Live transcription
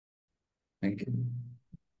Thank you.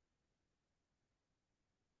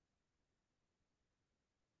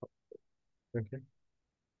 Okay.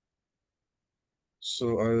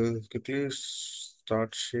 So I'll quickly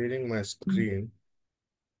start sharing my screen.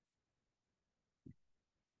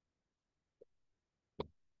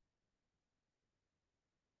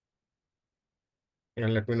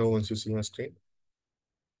 And let me know once you see my screen.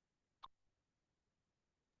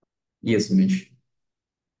 Yes, Umesh.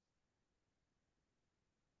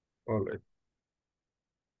 All right.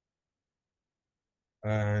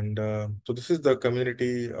 And so this is the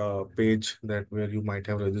community page that where you might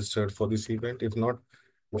have registered for this event. If not,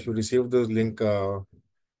 if you receive the link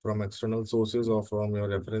from external sources or from your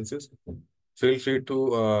references, feel free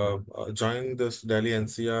to join this Delhi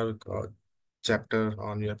NCR chapter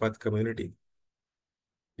on UiPath community.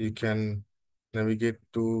 You can navigate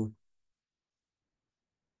to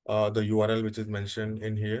the URL which is mentioned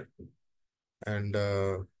in here, and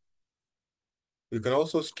you can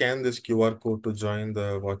also scan this QR code to join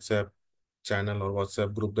the WhatsApp channel or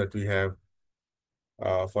WhatsApp group that we have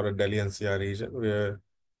for a Delhi NCR region.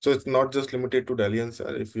 So it's not just limited to Delhi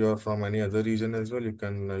NCR. If you are from any other region as well, you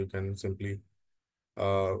can simply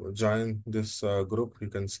join this group. You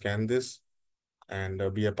can scan this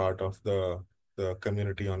and be a part of the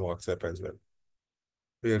community on WhatsApp as well,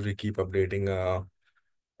 where we keep updating uh,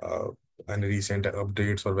 any recent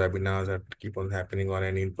updates or webinars that keep on happening or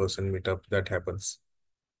any in-person meetup that happens,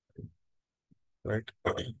 right?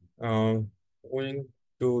 Going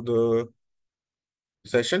to the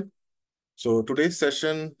session. So today's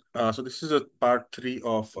session, so this is a part 3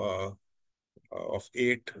 of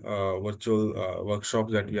 8 virtual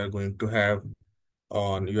workshops that we are going to have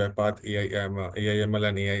on UiPath AIML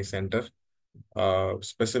and AI Center.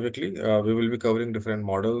 Specifically, we will be covering different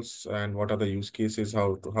models and what are the use cases,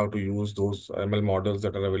 how to use those ML models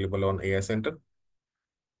that are available on AI Center.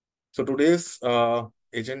 So today's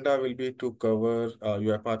agenda will be to cover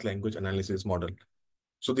UiPath language analysis model.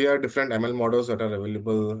 So there are different ML models that are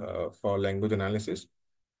available for language analysis.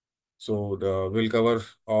 So we'll cover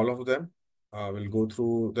all of them. We'll go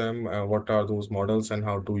through them, what are those models and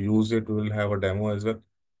how to use it. We will have a demo as well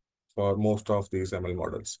for most of these ML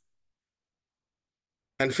models.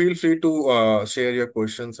 And feel free to share your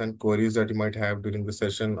questions and queries that you might have during the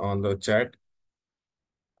session on the chat.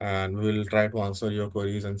 And we will try to answer your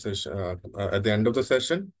queries and session at the end of the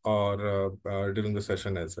session or during the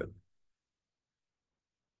session as well.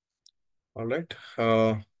 All right.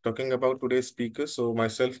 Talking about today's speaker. So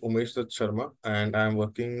myself, Umesh Dutt Sharma, and I'm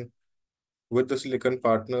working with the Silicon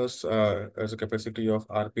Partners as a capacity of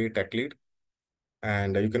RPA Tech Lead.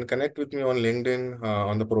 And you can connect with me on LinkedIn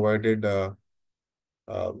on the provided uh,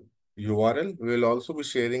 URL. We'll also be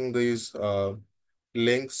sharing these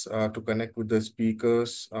links to connect with the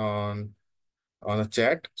speakers on a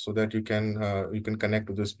chat so that you can connect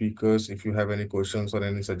with the speakers if you have any questions or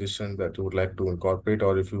any suggestions that you would like to incorporate,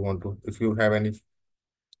 or if you have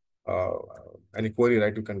uh, any query,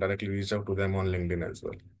 right, you can directly reach out to them on LinkedIn as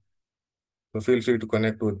well. So feel free to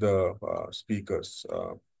connect with the speakers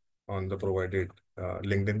on the provided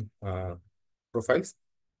LinkedIn profiles.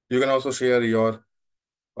 You can also share your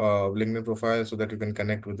LinkedIn profile so that you can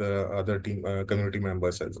connect with the other team community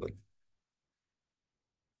members as well.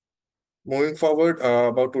 Moving forward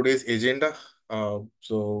about today's agenda.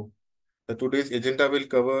 So the today's agenda will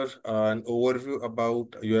cover an overview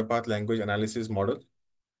about UiPath language analysis model.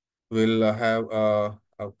 We'll have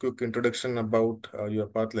a quick introduction about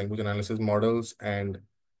UiPath language analysis models and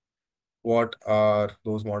what are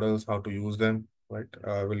those models, how to use them, right?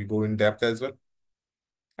 We'll go in depth as well.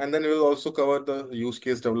 And then we'll also cover the use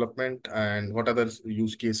case development and what are the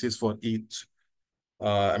use cases for each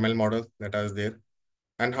ML model that is there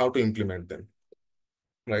and how to implement them,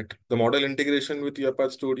 right? The model integration with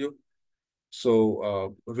UiPath Studio.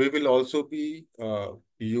 So we will also be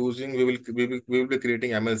we will be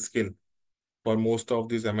creating ML skill for most of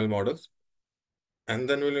these ML models. And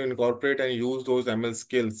then we'll incorporate and use those ML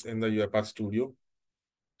skills in the UiPath Studio,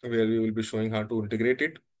 where we will be showing how to integrate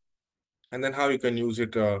it and then how you can use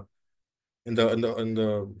it in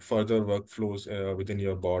the further workflows within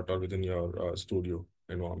your bot or within your studio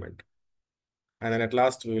environment. And then at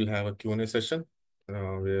last, we will have a Q&A session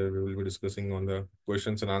where we will be discussing on the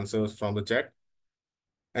questions and answers from the chat.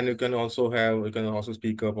 And you can also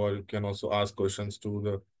speak up or you can also ask questions to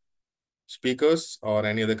the speakers or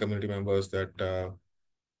any other community members that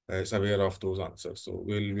is aware of those answers. So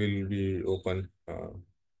we'll be open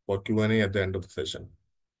for Q&A at the end of the session.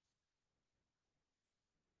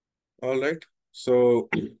 All right. So,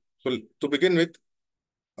 so to begin with,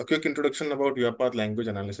 a quick introduction about UiPath language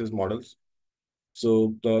analysis models.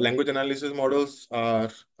 So the language analysis models are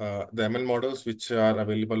the ML models which are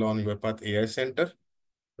available on UiPath AI Center,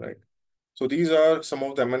 right? So these are some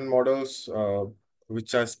of the ML models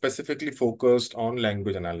which are specifically focused on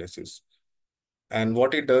language analysis. And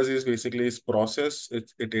what it does is basically is process,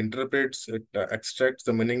 it interprets, it extracts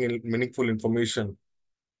the meaningful information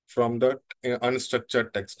from the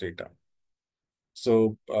unstructured text data.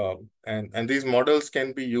 So, and these models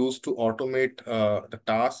can be used to automate the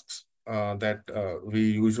tasks that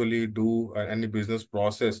we usually do any business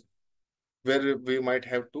process where we might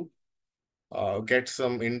have to get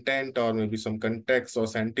some intent or maybe some context or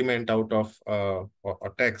sentiment out of a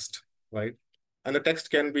text, right? And the text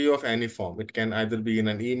can be of any form. It can either be in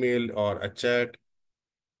an email or a chat,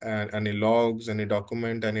 and any logs, any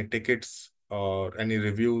document, any tickets, or any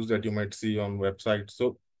reviews that you might see on websites.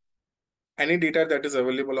 So any data that is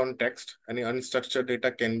available on text, any unstructured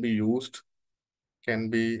data can be used, can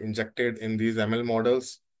be injected in these ML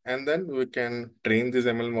models, and then we can train these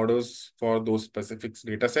ML models for those specific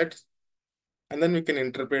data sets. And then we can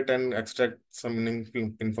interpret and extract some meaningful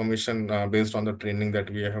information based on the training that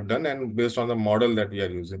we have done and based on the model that we are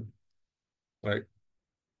using, right?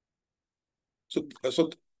 So, so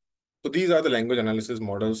these are the language analysis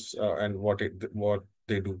models and what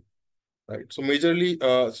they do, right? So majorly,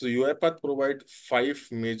 so UiPath provide 5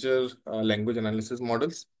 major language analysis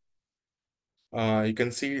models. You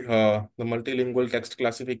can see the multilingual text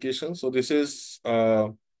classification. So this is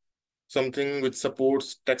something which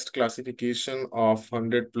supports text classification of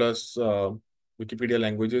 100 plus Wikipedia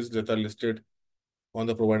languages that are listed on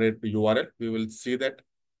the provided URL. We will see that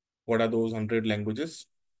what are those 100 languages.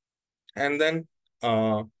 And then,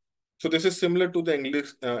 so this is similar to the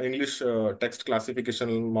English text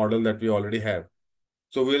classification model that we already have.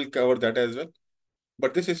 So we'll cover that as well.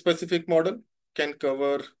 But this specific model can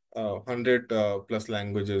cover 100 plus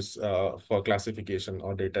languages for classification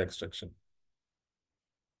or data extraction.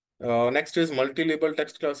 Next is multi-label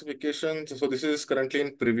text classification. So this is currently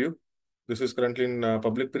in preview. This is currently in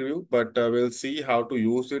public preview, but we'll see how to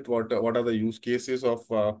use it. What are the use cases of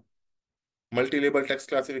multi-label text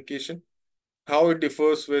classification? How it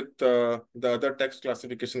differs with the other text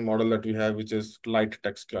classification model that we have, which is light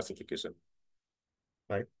text classification,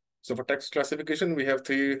 right? So for text classification, we have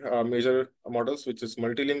 3 major models, which is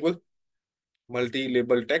multilingual,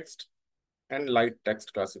 multi-label text, and light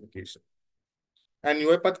text classification. And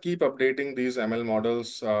UiPath keep updating these ML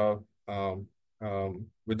models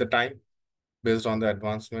with the time based on the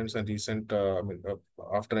advancements and recent,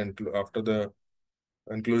 after the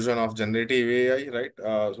inclusion of generative AI, right?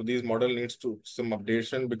 So these model needs to some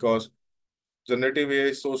updation because generative AI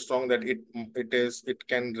is so strong that it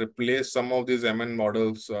can replace some of these ML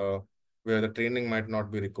models where the training might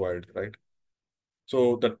not be required, right?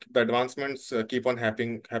 So the advancements keep on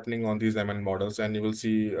happening on these ML models, and you will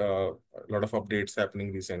see a lot of updates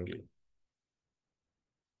happening recently.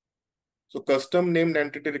 So custom named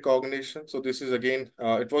entity recognition. So this is again,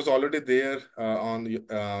 it was already there on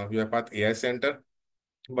UiPath AI Center,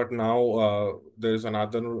 but now there is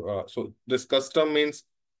another. So this custom means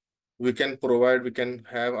we can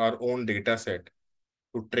have our own data set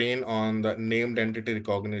to train on the named entity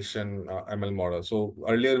recognition ML model. So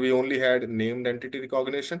earlier we only had named entity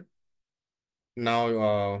recognition.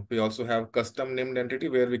 Now we also have custom named entity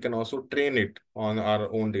where we can also train it on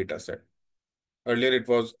our own data set. Earlier it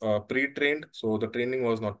was pre-trained, so the training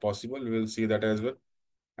was not possible. We will see that as well.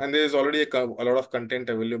 And there is already a lot of content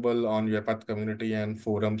available on UiPath community and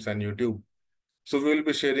forums and YouTube. So we will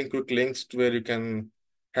be sharing quick links to where you can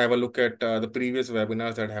have a look at the previous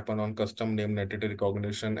webinars that happen on custom named entity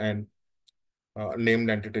recognition and named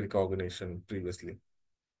entity recognition previously.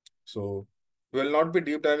 So we'll not be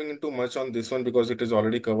deep diving into much on this one because it is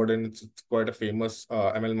already covered and it's quite a famous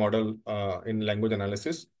ML model in language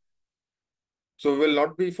analysis. So we will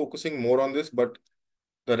not be focusing more on this, but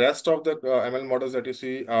the rest of the ML models that you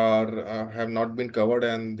see are have not been covered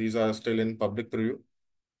and these are still in public preview.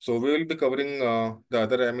 So we will be covering the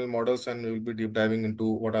other ML models and we will be deep diving into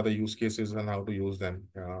what are the use cases and how to use them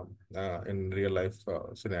in real life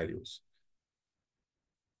scenarios.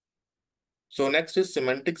 So next is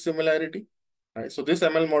semantic similarity. Right? So this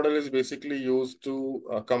ML model is basically used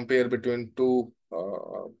to compare between two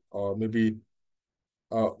or maybe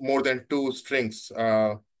more than two strings.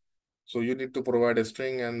 So you need to provide a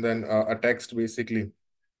string and then a text basically,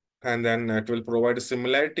 and then it will provide a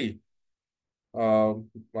similarity on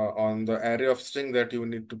the array of string that you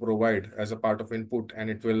need to provide as a part of input, and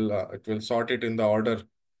it will sort it in the order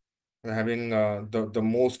having the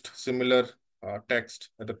most similar text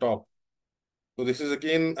at the top. So this is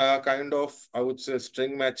again kind of, I would say,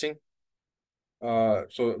 string matching.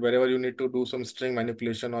 So wherever you need to do some string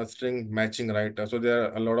manipulation or string matching, right? So there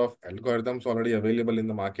are a lot of algorithms already available in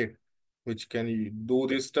the market which can do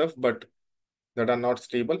this stuff, but that are not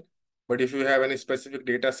stable. But if you have any specific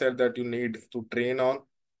data set that you need to train on,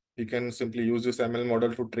 you can simply use this ML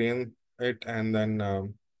model to train it, and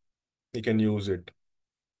then you can use it,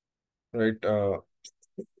 right?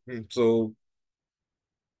 So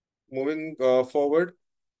moving forward,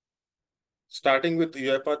 starting with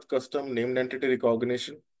UiPath custom named entity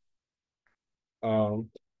recognition. Um,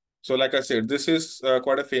 so like I said, this is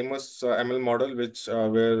quite a famous ML model, which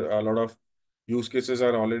where a lot of use cases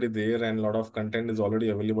are already there and a lot of content is already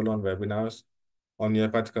available on webinars, on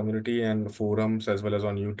UiPath community and forums, as well as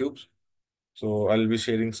on YouTube. So I'll be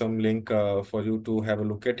sharing some link for you to have a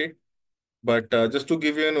look at it. But just to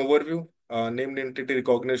give you an overview, named entity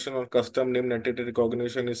recognition or custom named entity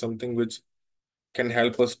recognition is something which can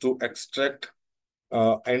help us to extract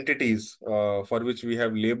entities for which we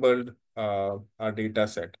have labeled our data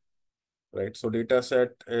set, right? So data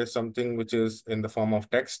set is something which is in the form of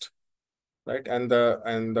text, right? And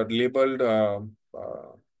the labeled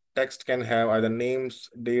text can have either names,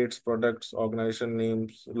 dates, products, organization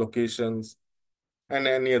names, locations, and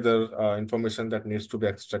any other information that needs to be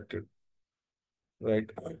extracted, right?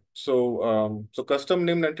 So custom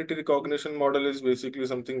named entity recognition model is basically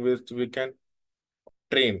something which we can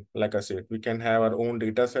train. Like I said, we can have our own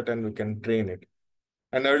data set and we can train it.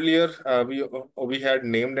 And earlier, we had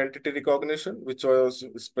named entity recognition, which was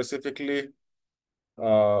specifically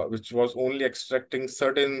which was only extracting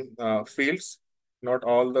certain fields, not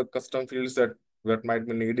all the custom fields that might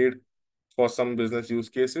be needed for some business use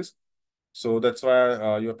cases. So that's why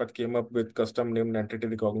UiPath came up with custom named entity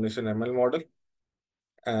recognition ML model.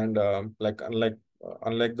 And like unlike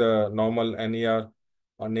the normal NER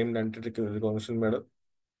or named entity recognition model,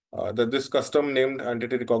 that this custom named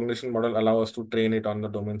entity recognition model allow us to train it on the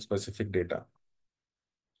domain specific data,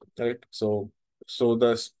 right? So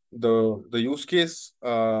the use case,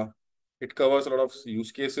 it covers a lot of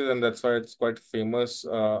use cases, and that's why it's quite famous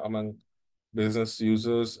among business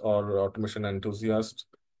users or automation enthusiasts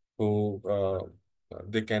who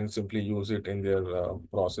they can simply use it in their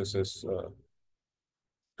processes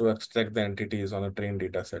to extract the entities on a trained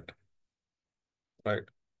data set, right?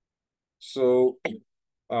 So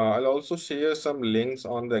I'll also share some links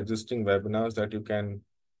on the existing webinars that you can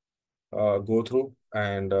go through,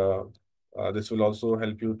 and this will also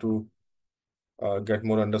help you to get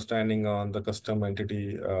more understanding on the custom named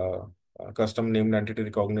entity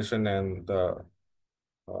recognition and the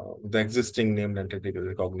existing named entity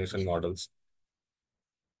recognition models.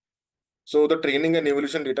 So the training and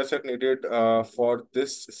evolution dataset needed for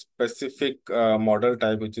this specific model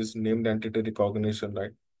type, which is named entity recognition,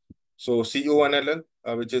 right? So CONLL,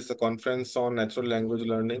 which is the Conference on Natural Language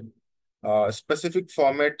Learning, specific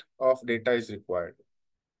format of data is required.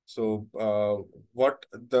 So what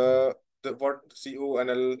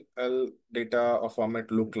CONLL data or format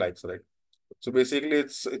look like, right? So basically,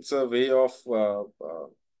 it's a way of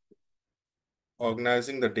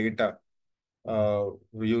organizing the data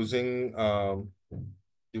using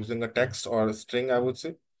using a text or a string, I would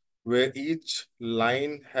say, where each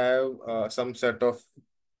line have some set of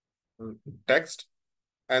text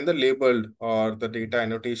and the labeled or the data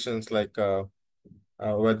annotations like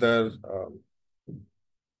whether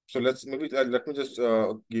so let me just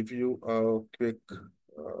give you a quick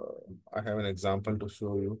I have an example to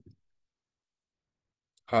show you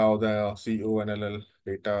how the CONLL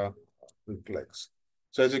data look like.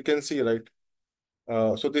 So as you can see, right,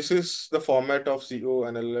 so this is the format of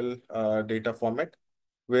CONLL data format,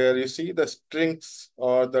 where you see the strings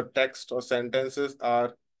or the text or sentences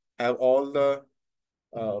are have all the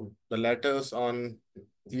letters on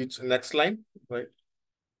each next line, right?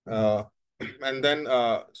 Uh, and then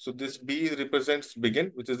so this B represents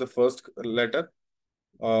begin, which is the first letter,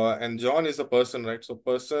 and John is a person, right? So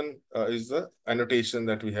person is the annotation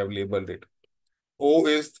that we have labeled it. O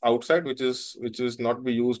is outside, which is not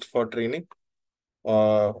be used for training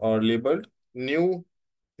or labeled. New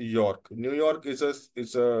York. New York is a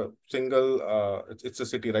single it's a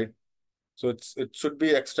city, right? So it should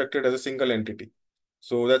be extracted as a single entity.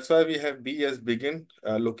 So that's why we have B as begin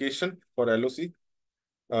location for LOC,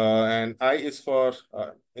 and I is for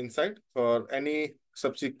inside. For any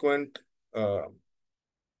subsequent uh,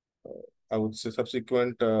 I would say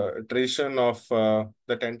subsequent iteration of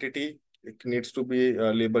that entity, it needs to be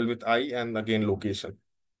labeled with I and again location.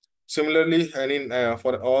 Similarly,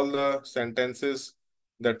 for all the sentences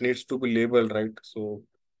that needs to be labeled, right? So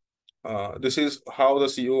this is how the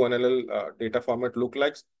CONLL data format look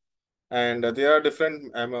like, and there are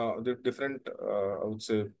different I would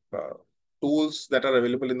say tools that are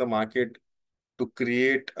available in the market to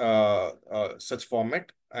create such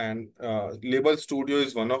format, and Label Studio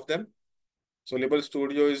is one of them. So Label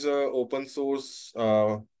Studio is a open source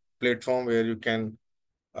platform where you can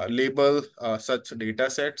label such data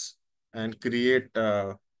sets and create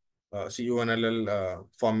CUNLL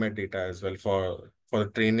format data as well for the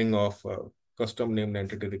training of custom named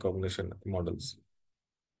entity recognition models.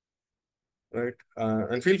 Right.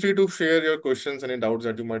 And feel free to share your questions, any doubts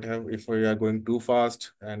that you might have, if we are going too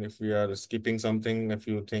fast and if we are skipping something, if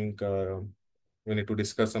you think we need to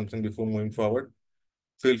discuss something before moving forward,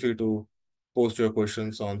 feel free to post your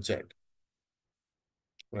questions on chat.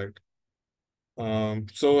 Right.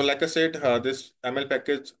 So like I said, this ML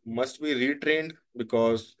package must be retrained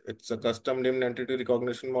because it's a custom named entity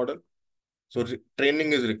recognition model. So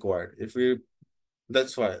training is required.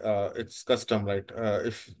 That's why it's custom, right?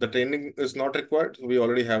 If the training is not required, we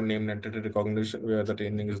already have named entity recognition where the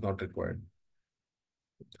training is not required.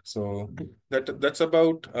 So that's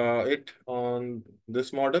about it on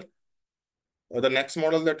this model. The next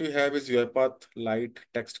model that we have is UiPath Light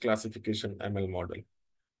Text Classification ML model.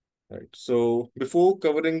 Right. So before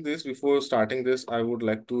starting this, I would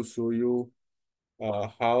like to show you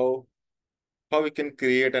how we can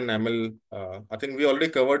create an ML. I think we already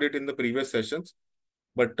covered it in the previous sessions,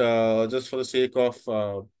 but just for the sake of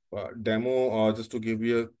demo or just to give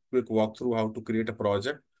you a quick walkthrough how to create a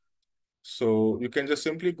project. So you can just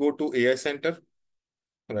simply go to AI Center,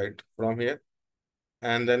 right, from here.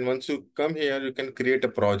 And then once you come here, you can create a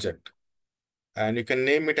project and you can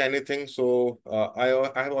name it anything. So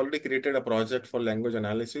I have already created a project for language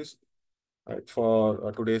analysis, right,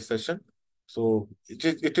 for today's session. So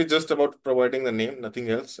it is just about providing the name, nothing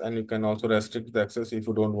else. And you can also restrict the access if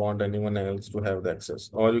you don't want anyone else to have the access,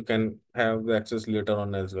 or you can have the access later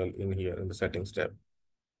on as well in here in the settings tab.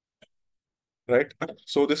 Right.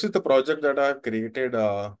 So this is the project that I have created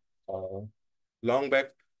long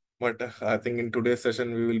back, but I think in today's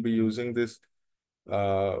session we will be using this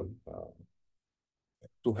uh, uh,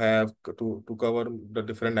 to cover the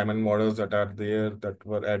different ML models that are there that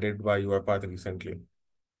were added by UiPath recently.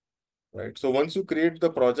 Right. So once you create the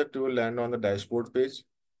project, you will land on the dashboard page.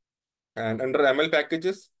 And under ML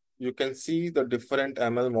packages, you can see the different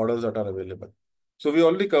ML models that are available. So we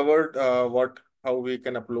already covered how we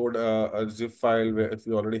can upload a zip file where if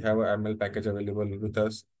you already have a ML package available with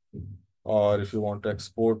us, or if you want to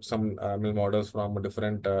export some ML models from a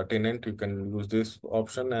different tenant, you can use this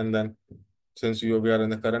option. And then since we are in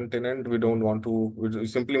the current tenant, we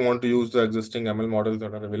simply want to use the existing ML models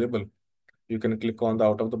that are available. You can click on the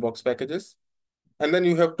out of the box packages. And then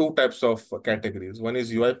you have two types of categories. One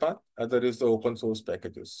is UiPath, other is the open source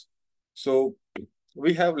packages. So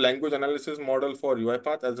we have language analysis model for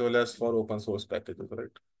UiPath as well as for open source packages, right?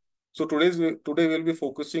 So today we'll be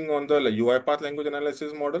focusing on the UiPath language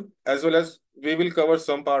analysis model, as well as we will cover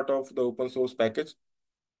some part of the open source package,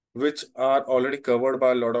 which are already covered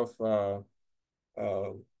by a lot of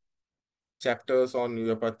uh, chapters on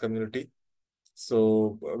UiPath community.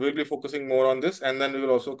 So we'll be focusing more on this, and then we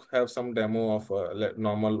will also have some demo of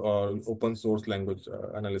normal or open source language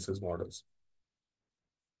analysis models.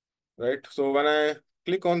 Right. So when I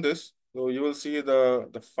click on this, so you will see the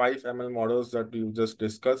 5 ML models that we just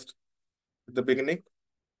discussed at the beginning,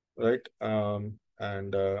 right? And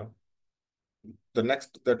the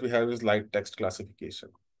next that we have is light text classification.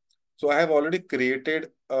 So I have already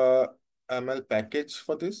created a ML package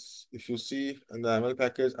for this. If you see in the ML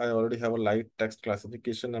package, I already have a light text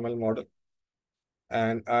classification ML model.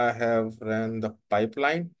 And I have ran the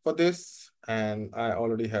pipeline for this, and I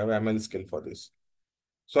already have ML skill for this.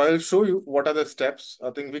 So I'll show you what are the steps.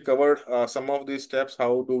 I think we covered some of these steps.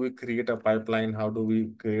 How do we create a pipeline? How do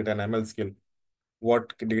we create an ML skill?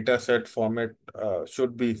 What data set format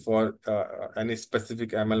should be for any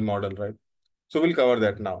specific ML model, right? So we'll cover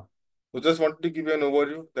that now. So just wanted to give you an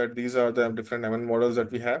overview that these are the different ML models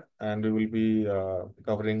that we have, and we will be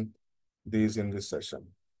covering these in this session.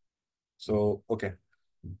 So, okay.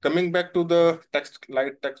 Coming back to the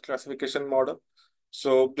light text classification model.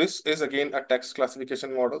 So this is again a text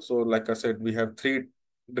classification model. So like I said, we have 3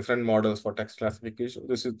 different models for text classification.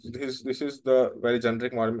 This is the very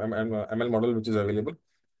generic model, ML model which is available,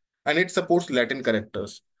 and it supports Latin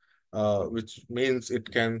characters, which means it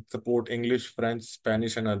can support English, French,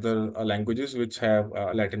 Spanish, and other languages which have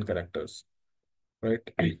Latin characters, right?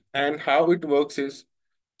 And how it works is,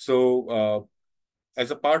 so as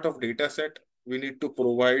a part of data set, we need to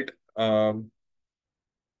provide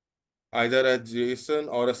either a JSON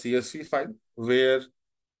or a CSV file where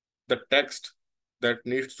the text that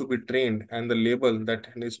needs to be trained and the label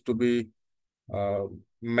that needs to be uh,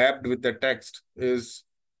 mapped with the text is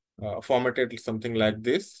formatted something like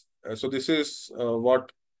this. So this is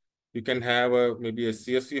what you can have maybe a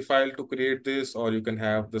CSV file to create this, or you can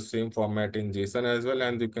have the same format in JSON as well,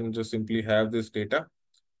 and you can just simply have this data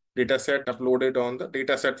set uploaded on the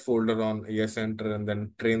dataset folder on AS Center and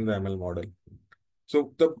then train the ML model.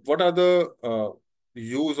 So the what are the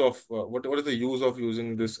use of what is the use of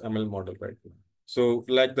using this ML model, right? So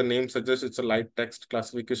like the name suggests, it's a light text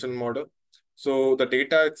classification model. So the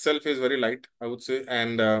data itself is very light, I would say,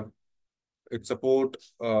 and it support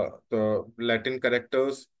the Latin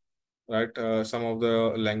characters, right? Some of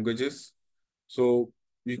the languages. So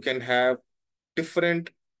you can have different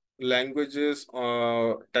languages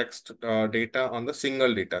text data on the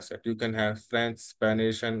single data set. You can have French,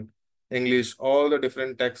 Spanish, and English, all the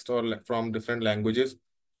different text or from different languages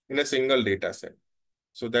in a single data set.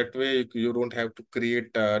 So that way you don't have to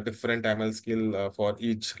create different ML skill for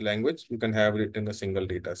each language. You can have it in a single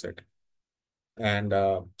data set. And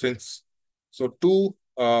since so two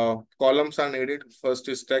columns are needed. First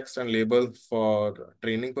is text and label for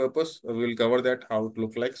training purpose. We'll cover that, how it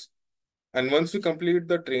look like. And once we complete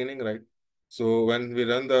the training, right? So when we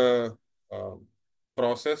run the uh,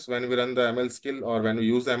 process, when we run the ML skill or when we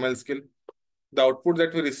use the ML skill, the output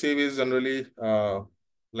that we receive is generally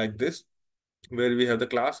like this, where we have the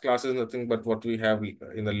class. Class is nothing but what we have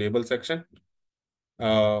in the label section.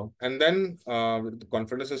 And then with the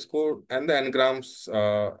confidence score and the n-grams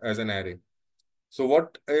as an array. So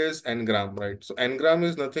what is n-gram, right? So n-gram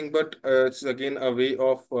is nothing but it's again a way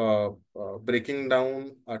of breaking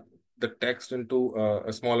down the text into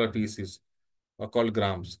a smaller pieces called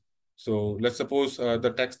grams. So let's suppose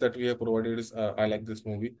the text that we have provided is I like this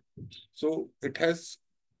movie. So uh, it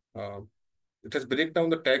has break down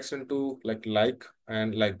the text into like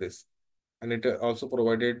and like this, and it also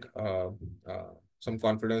provided some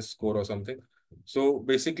confidence score or something. So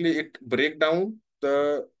basically, it break down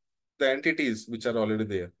the entities which are already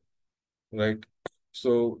there, right?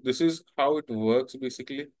 So this is how it works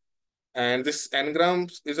basically. And this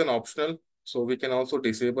n-grams is an optional, so we can also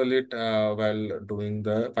disable it while doing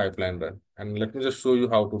the pipeline run. And let me just show you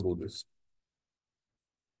how to do this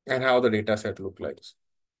and how the data set look like.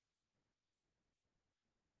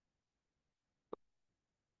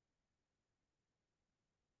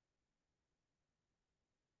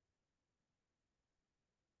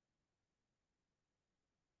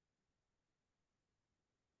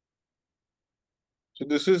 So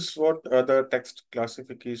this is what the text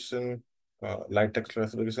classification, light text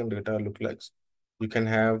classification data look like. You can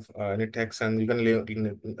have any text and you can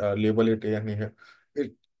label it here.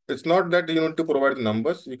 It, it's not that you need to provide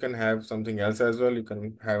numbers. You can have something else as well. You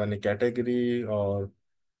can have any category or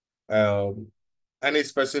um, any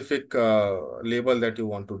specific label that you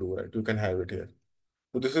want to do, right? You can have it here.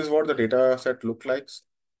 So this is what the data set look like.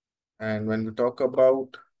 And when we talk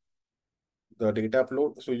about the data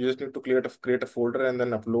upload, so you just need to create a folder and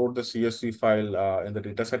then upload the CSV file in the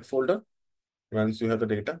dataset folder once you have the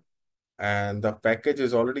data. And the package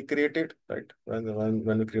is already created, right?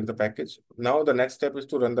 When you create the package. Now the next step is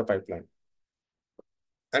to run the pipeline.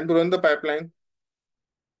 And to run the pipeline,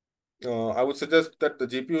 I would suggest that the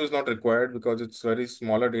GPU is not required because it's very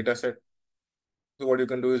smaller data set. So what you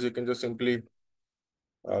can do is you can just simply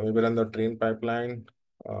maybe run the train pipeline,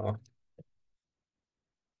 uh,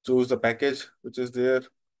 choose the package which is there.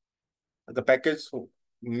 The package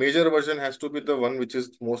major version has to be the one which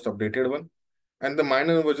is most updated one. And the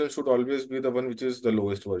minor version should always be the one which is the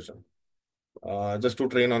lowest version, just to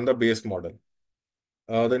train on the base model.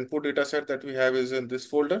 The input data set that we have is in this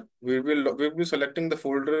folder. We'll be selecting the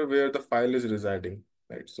folder where the file is residing,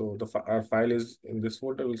 right? So our file is in this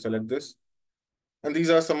folder. We'll select this, and these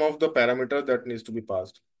are some of the parameters that needs to be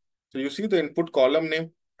passed. So you see the input column name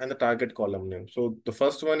and the target column name. So the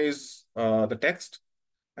first one is the text,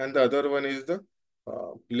 and the other one is the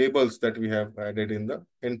labels that we have added in the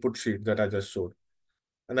input sheet that I just showed.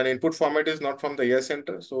 And then input format is not from the AI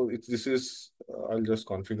center. So this is, I'll just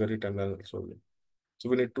configure it and then I'll show you. So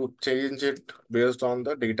we need to change it based on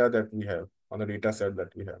the data that we have, on the data set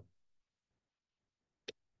that we have.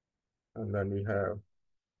 And then we have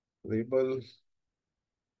label.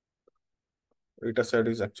 Data set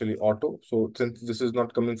is actually auto. So since this is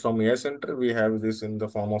not coming from AI center, we have this in the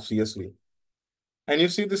form of CSV. And you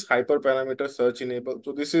see this hyperparameter search enable.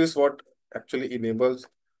 So this is what actually enables,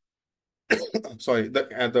 sorry,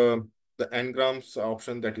 the n-grams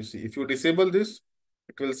option that you see. If you disable this,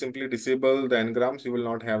 it will simply disable the n-grams. You will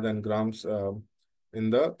not have the n-grams in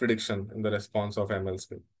the prediction, in the response of ML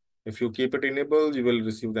skill. If you keep it enabled, you will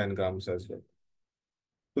receive the n-grams as well.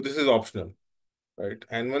 So this is optional, right?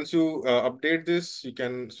 And once you update this, you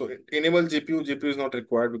can enable GPU. GPU is not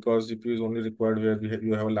required because GPU is only required where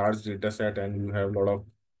you have a large data set and you have a lot of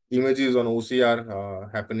images on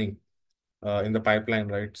OCR happening in the pipeline,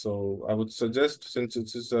 right? So I would suggest, since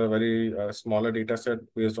this is a very smaller data set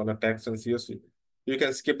based on the text and CSV, you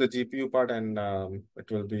can skip the GPU part and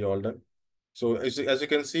it will be all done. So as you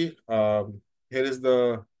can see, here is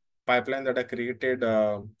the pipeline that I created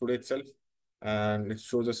today itself, and it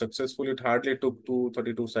shows a successful. It hardly took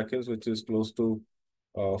 32 seconds, which is close to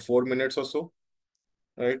 4 minutes or so,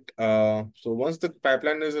 right? So once the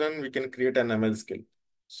pipeline is run, we can create an ML skill.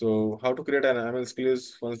 So how to create an ML skill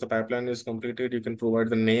is, once the pipeline is completed, you can provide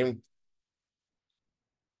the name.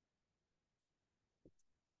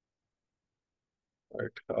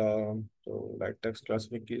 Right. So like text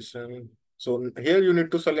classification. So here you need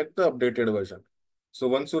to select the updated version. So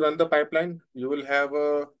once you run the pipeline, you will have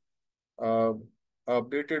uh,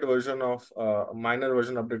 updated version of minor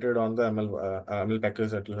version updated on the ML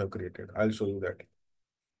package that you have created. I'll show you that.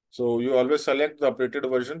 So you always select the updated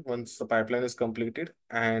version once the pipeline is completed,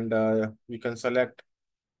 and you can select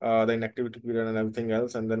the inactivity period and everything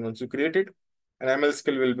else. And then once you create it, an ML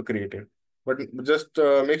skill will be created. But just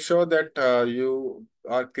make sure that you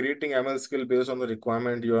are creating ML skill based on the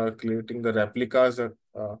requirement. You are creating the replicas.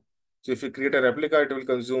 So if you create a replica, it will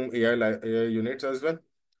consume AI units as well.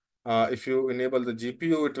 If you enable the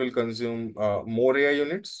GPU, it will consume more AI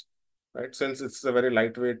units, right? Since it's a very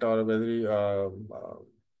lightweight or a very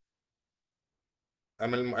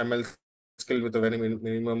ML skill with a very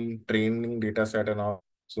minimum training data set and all.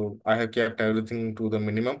 So I have kept everything to the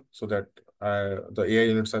minimum so that the AI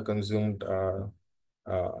units are consumed uh,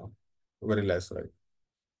 very less, right?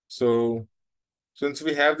 So since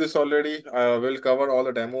we have this already, we'll cover all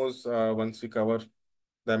the demos once we cover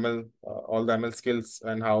the ML, all the ML skills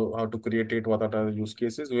and how to create it, what are the use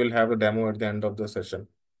cases. We will have a demo at the end of the session.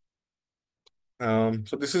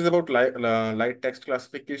 So this is about light text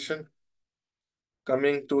classification.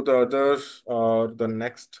 Coming to the other, the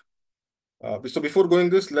next. So before going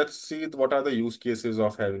this, let's see what are the use cases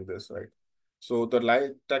of having this, right? So the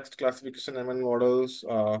light text classification ML models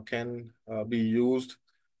can be used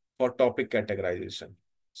for topic categorization.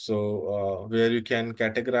 So where you can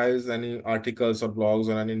categorize any articles or blogs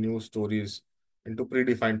or any news stories into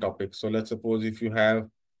predefined topics. So let's suppose if you have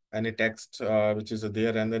any text which is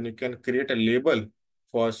there, and then you can create a label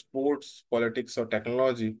for sports, politics, or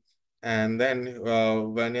technology. And then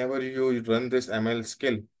whenever you run this ML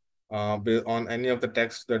skill on any of the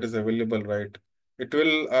text that is available, right? It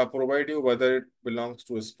will provide you whether it belongs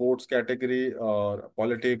to a sports category or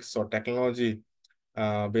politics or technology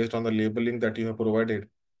based on the labeling that you have provided.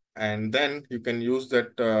 And then you can use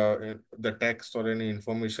that the text or any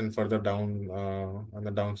information further down on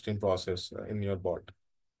the downstream process in your bot.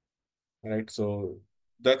 Right. So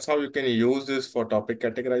that's how you can use this for topic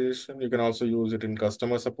categorization. You can also use it in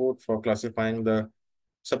customer support for classifying the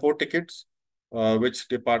support tickets, which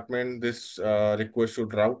department this request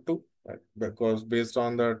should route to, right? Because based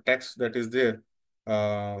on the text that is there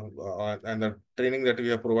and the training that we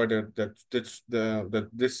have provided, that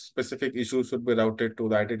this specific issue should be routed to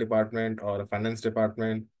the IT department or a finance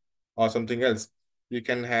department or something else. You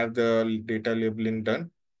can have the data labeling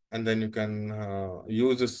done, and then you can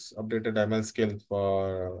use this updated ML skill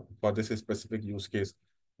for this specific use case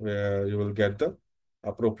where you will get the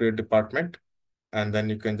appropriate department, and then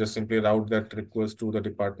you can just simply route that request to the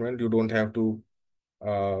department. You don't have to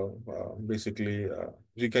basically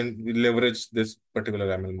you can leverage this particular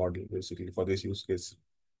ML model basically for this use case.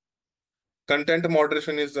 Content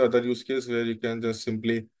moderation is the other use case where you can just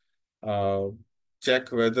simply uh,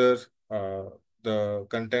 check whether uh, the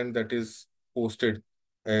content that is posted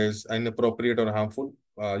is inappropriate or harmful.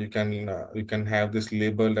 You can have this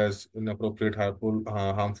labeled as inappropriate,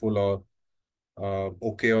 harmful, or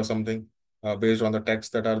okay or something based on the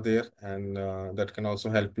text that are there, and that can also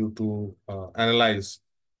help you to analyze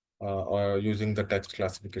or using the text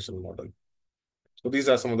classification model. So these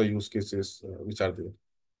are some of the use cases which are there.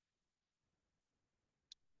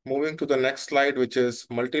 Moving to the next slide, which is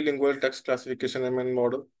multilingual text classification ML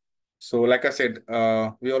model. So like I said,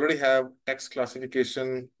 we already have text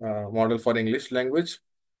classification model for English language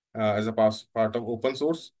as a part of open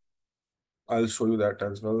source. I'll show you that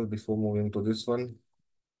as well before moving to this one.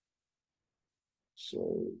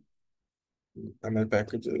 So ML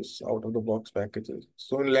packages, out of the box packages.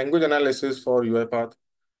 So in language analysis for UiPath,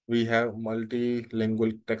 we have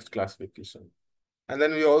multilingual text classification. And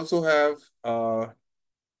then we also have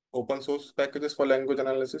open source packages for language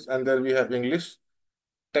analysis. And there we have English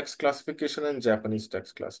text classification and Japanese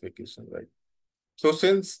text classification, right? So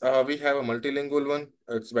since we have a multilingual one,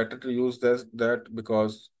 it's better to use that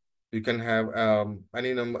because you can have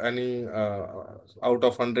any number, any out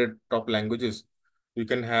of 100 top languages, you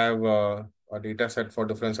can have a data set for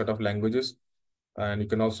different set of languages, and you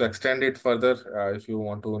can also extend it further if you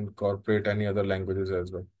want to incorporate any other languages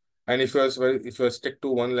as well. And if you stick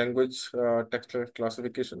to one language text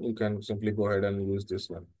classification, you can simply go ahead and use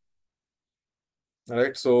this one. All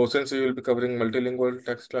right. So since we will be covering multilingual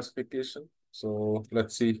text classification, so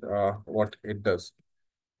let's see what it does.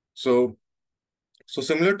 So, so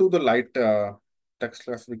similar to the light text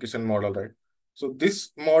classification model, right? So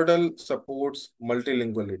this model supports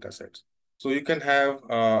multilingual data sets. So you can have,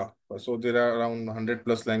 so there are around 100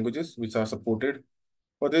 plus languages which are supported.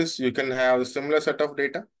 For this, you can have a similar set of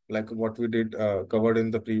data like what we did covered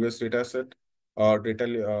in the previous data set or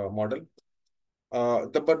data model.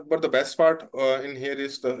 But the best part in here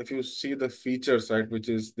is the if you see the features, right, which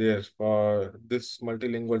is there for this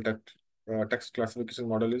multilingual text classification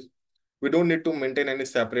model is we don't need to maintain any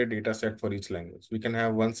separate data set for each language. We can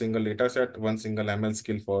have one single data set, one single ML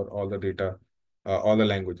skill for all the data, all the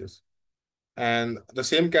languages. And the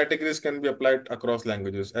same categories can be applied across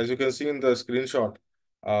languages. As you can see in the screenshot,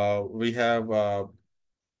 we have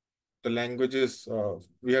the languages,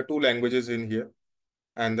 we have two languages in here,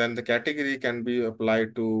 and then the category can be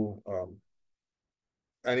applied to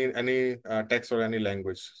any text or any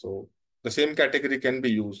language. So the same category can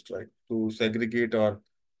be used, right, to segregate or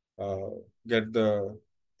uh, get the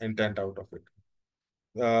intent out of it.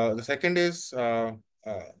 The second is uh,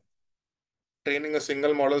 training a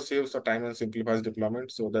single model saves the time and simplifies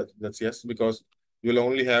deployment. So that's yes, because you'll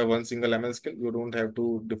only have one single ML skill. You don't have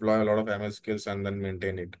to deploy a lot of ML skills and then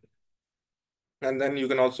maintain it. And then you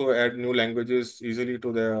can also add new languages easily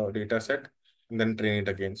to the data set and then train it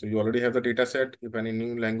again. So you already have the data set. If any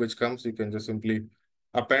new language comes, you can just simply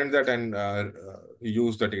append that and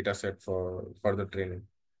use the data set for further training.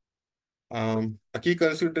 A key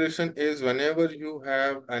consideration is whenever you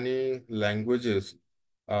have any languages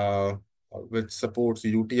uh, which supports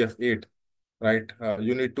UTF-8, right?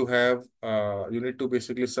 You need to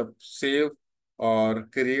basically save or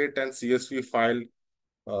create an CSV file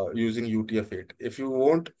using UTF-8. If you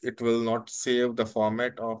won't, it will not save the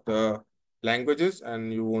format of the languages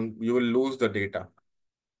and you will lose the data.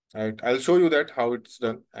 Right. I'll show you that how it's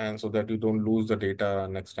done and so that you don't lose the data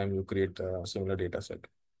next time you create a similar data set.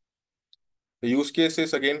 The use case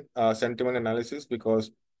is again sentiment analysis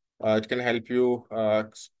because it can help you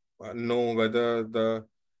know whether the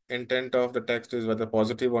intent of the text is whether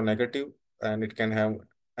positive or negative, and it can have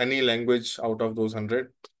any language out of those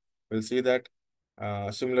 100. We'll see that.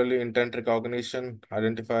 Similarly, intent recognition,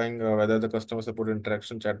 identifying whether the customer support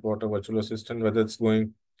interaction, chatbot or virtual assistant, whether it's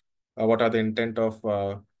going, what are the intent of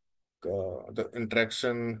the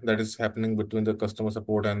interaction that is happening between the customer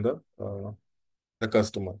support and the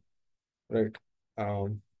customer, right?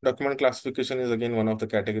 Document classification is again one of the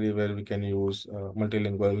category where we can use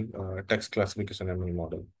multilingual text classification ML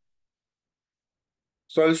model.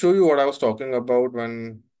 So I'll show you what I was talking about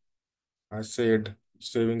when I said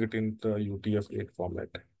saving it in the UTF-8 format.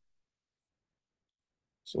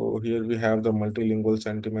 So here we have the multilingual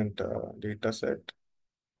sentiment data set.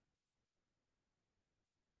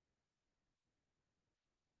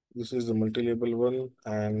 This is the multilingual one,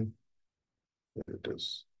 and here it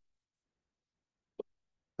is.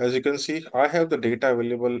 As you can see, I have the data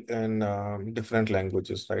available in different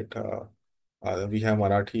languages, right? We have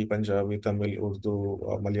Marathi, Punjabi, Tamil, Urdu,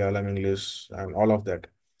 Malayalam, English, and all of that.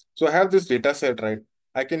 So I have this data set, right?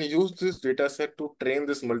 I can use this data set to train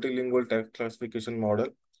this multilingual text classification model.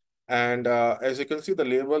 And as you can see, the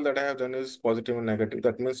label that I have done is positive and negative.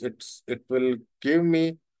 That means it will give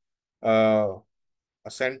me uh,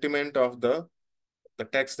 a sentiment of the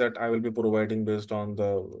text that I will be providing based on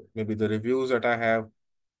the maybe the reviews that I have.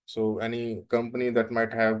 So any company that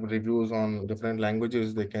might have reviews on different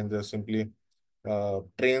languages, they can just simply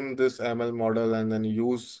train this ML model and then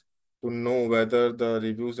use to know whether the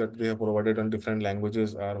reviews that they have provided on different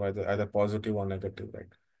languages are either positive or negative, right?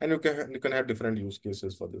 And you can have different use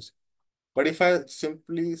cases for this. But if I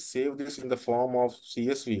simply save this in the form of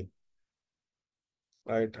CSV,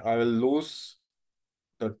 right, I will lose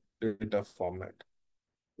the data format.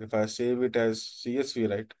 If I save it as CSV,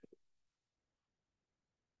 right,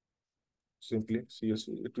 simply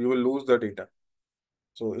CSV, you will lose the data.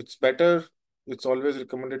 So it's better, it's always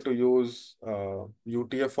recommended to use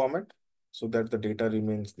UTF format so that the data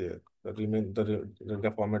remains there. The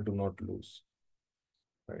data format do not lose.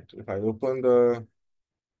 Right. If I open the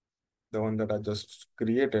one that I just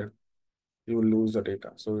created, you will lose the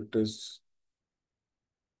data. So it is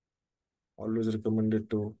always recommended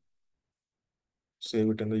to save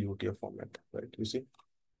it in the UTF format, right? You see,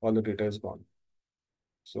 all the data is gone.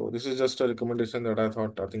 So this is just a recommendation that I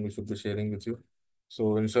think we should be sharing with you.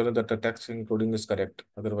 So ensure that the text encoding is correct.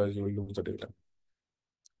 Otherwise, you will lose the data.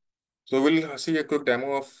 So we'll see a quick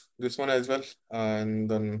demo of this one as well. And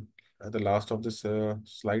then at the last of this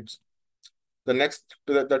slides, the next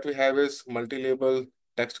that we have is multi-label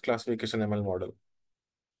text classification ML model,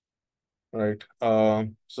 right?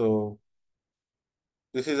 So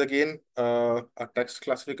this is again a text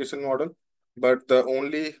classification model, but the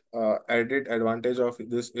only added advantage of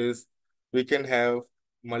this is we can have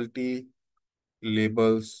multi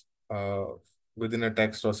labels within a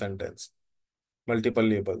text or sentence, multiple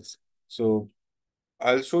labels. So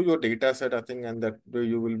I'll show you a data set, I think, and that way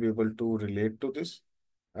you will be able to relate to this.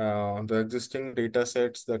 The existing data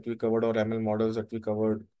sets that we covered or ML models that we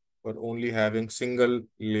covered were only having single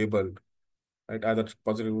label, right? Either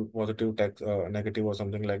positive text, negative or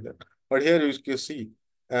something like that. But here you see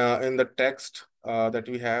in the text that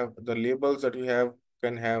we have, the labels that we have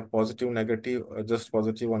can have positive, negative, just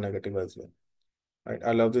positive or negative as well. Right?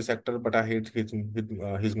 I love this actor, but I hate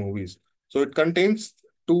his movies. So it contains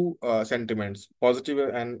two sentiments,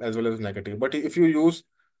 positive and as well as negative. But if you use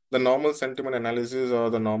the normal sentiment analysis or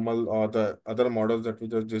the normal or the other models that we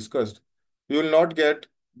just discussed, you will not get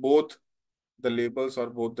both the labels or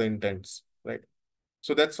both the intents, right?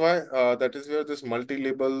 So that's why that is where this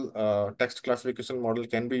multi-label text classification model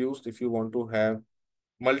can be used if you want to have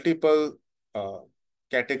multiple uh,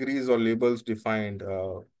 categories or labels defined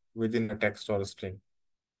within a text or a string.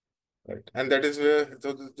 Right. And that is where,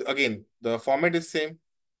 so again, the format is same.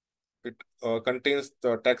 It contains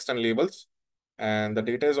the text and labels, and the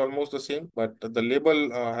data is almost the same, but the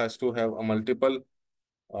label has to have a multiple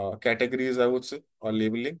categories, I would say, or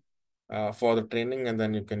labeling for the training, and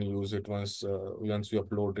then you can use it once you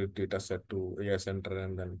upload the data set to AI Center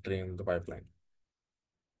and then train the pipeline.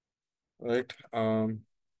 Right.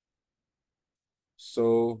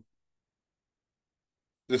 So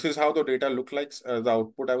this is how the data look like, the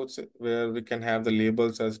output, I would say, where we can have the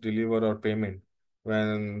labels as deliver or payment.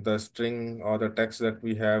 When the string or the text that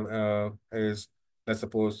we have is, let's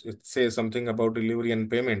suppose it says something about delivery and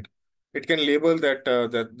payment, it can label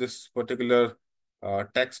that this particular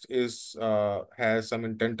text is has some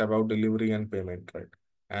intent about delivery and payment, right?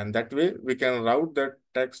 And that way we can route that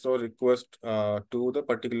text or request to the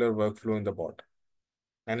particular workflow in the bot.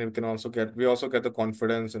 And we also get the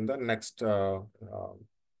confidence in the next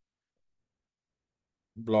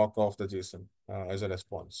block of the JSON as a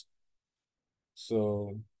response.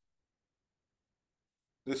 So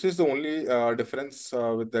this is the only difference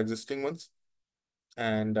with the existing ones.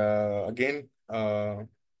 And again, so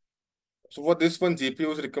for this one, GPU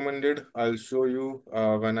is recommended. I'll show you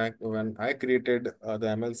when I created the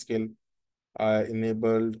ML scale, I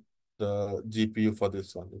enabled the GPU for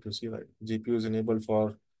this one. If you see that GPU is enabled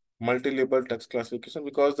for multi-label text classification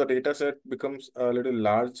because the data set becomes a little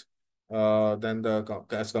large than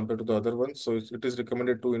as compared to the other ones. So it is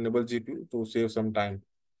recommended to enable GPU to save some time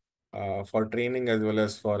for training as well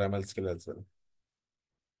as for ML skill as well.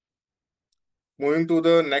 Moving to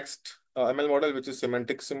the next ML model, which is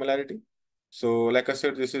semantic similarity. So like I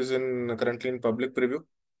said, this is currently in public preview,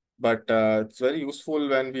 but it's very useful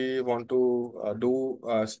when we want to do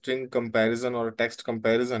a string comparison or a text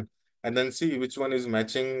comparison and then see which one is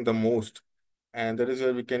matching the most. And that is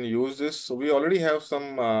where we can use this. So we already have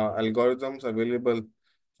some algorithms available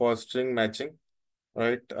for string matching,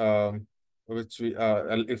 right? Which we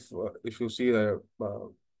if you see a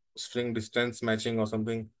string distance matching or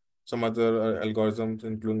something, some other algorithms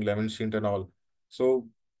including Levenstein and all. So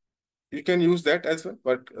you can use that as well,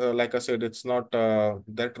 but like I said, it's not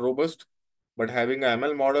that robust. But having a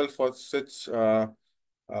ML model for such uh,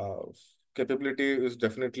 capability is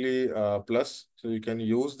definitely a plus. So you can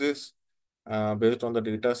use this based on the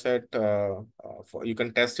data set. You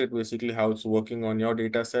can test it basically how it's working on your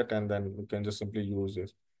data set, and then you can just simply use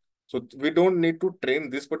this. So we don't need to train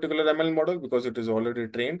this particular ML model because it is already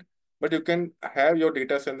trained, but you can have your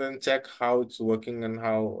data set and then check how it's working and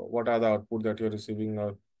what are the output that you're receiving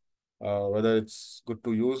or whether it's good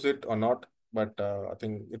to use it or not. But I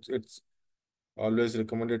think it's always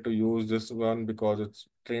recommended to use this one because it's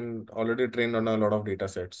already trained on a lot of data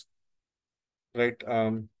sets, right?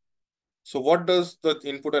 So what does the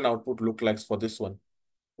input and output look like for this one?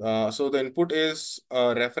 So the input is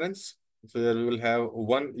a reference where we will have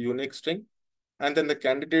one unique string, and then the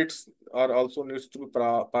candidates are also needs to be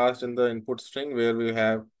passed in the input string where we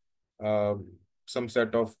have um, some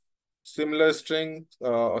set of similar string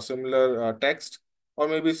or similar text or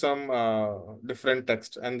maybe some different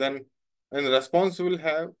text. And then in response, we will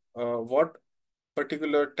have what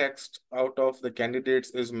particular text out of the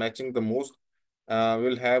candidates is matching the most,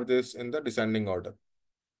 we'll have this in the descending order.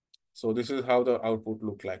 So this is how the output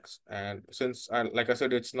look like. And since, like I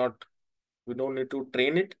said, it's not, we don't need to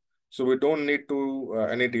train it. So we don't need to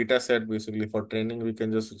any data set basically for training. We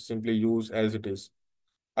can just simply use as it is.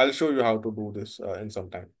 I'll show you how to do this in some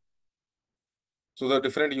time. So the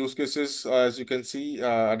different use cases, as you can see,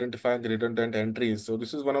 identifying redundant entries. So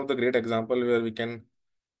this is one of the great example where we can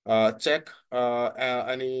check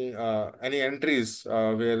any entries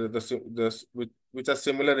where which are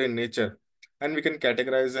similar in nature, and we can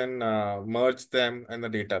categorize and merge them in the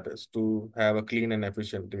database to have a clean and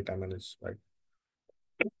efficient data management, right?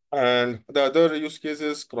 And the other use case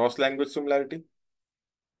is cross-language similarity.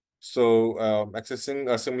 So accessing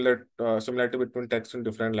a similarity between text in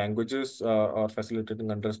different languages or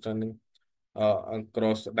facilitating understanding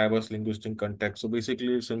across diverse linguistic contexts. So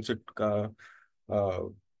basically, since it uh,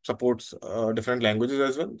 supports different languages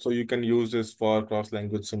as well, so you can use this for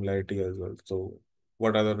cross-language similarity as well. So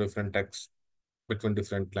what are the different texts between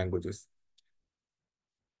different languages?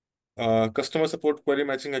 Customer support query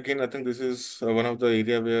matching. Again, I think this is one of the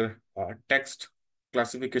area where text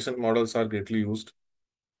classification models are greatly used.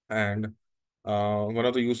 And one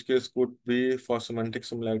of the use case could be for semantic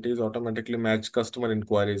similarities, automatically match customer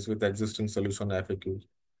inquiries with existing solution FAQs.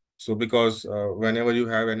 So because whenever you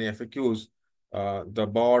have any FAQs, the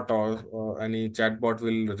bot or any chatbot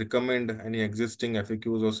will recommend any existing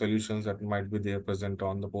FAQs or solutions that might be there present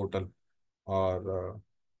on the portal, or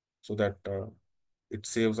so that it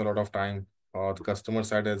saves a lot of time on the customer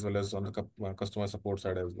side as well as on the customer support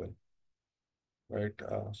side as well, right?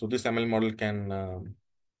 So this ML model can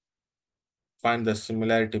find the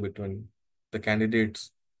similarity between the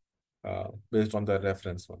candidates based on the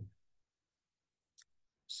reference one.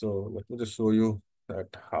 So let me just show you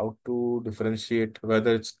that how to differentiate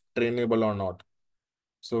whether it's trainable or not.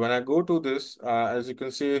 So when I go to this, as you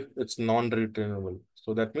can see, it's non-retrainable.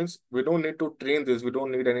 So that means we don't need to train this. We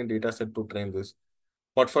don't need any data set to train this.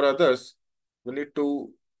 But for others, we need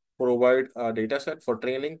to provide a data set for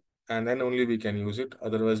training, and then only we can use it.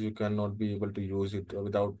 Otherwise, we cannot be able to use it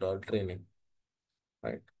without training,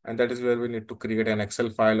 right? And that is where we need to create an Excel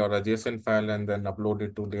file or a JSON file and then upload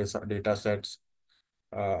it to these data sets,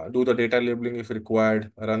 do the data labeling if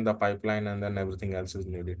required, run the pipeline, and then everything else is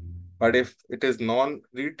needed. But if it is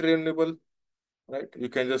non-retrainable, right, you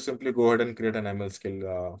can just simply go ahead and create an ML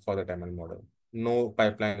skill for that ML model. No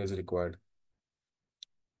pipeline is required.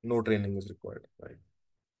 No training is required, right?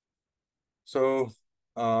 So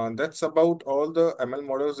that's about all the ML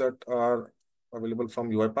models that are available from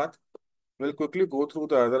UiPath. We'll quickly go through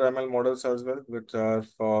the other ML models as well, which are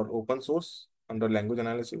for open source under language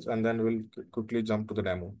analysis, and then we'll quickly jump to the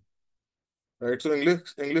demo. Right, so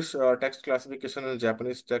English text classification and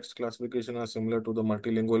Japanese text classification are similar to the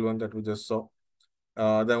multilingual one that we just saw.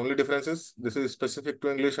 The only difference is this is specific to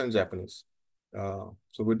English and Japanese. So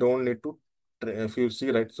we don't need to, if you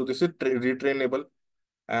see, right, so this is retrainable,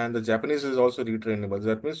 and the Japanese is also retrainable.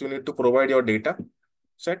 That means you need to provide your data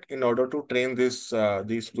set in order to train these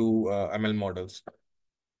two ML models.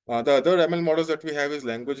 The other ML models that we have is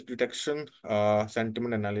language detection,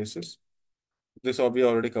 sentiment analysis. This we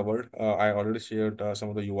already covered. I already shared some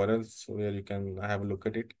of the URLs where you can have a look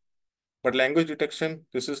at it. But language detection,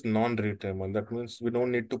 this is non-retrainable. That means we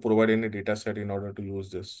don't need to provide any data set in order to use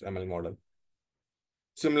this ML model.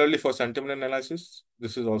 Similarly, for sentiment analysis,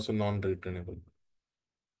 this is also non-retrainable.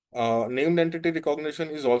 Named entity recognition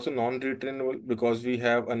is also non-retrainable because we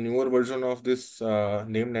have a newer version of this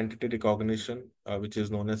named entity recognition, which is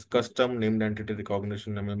known as custom named entity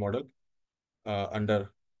recognition ML model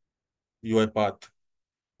under UiPath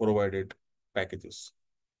provided packages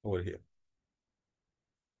over here.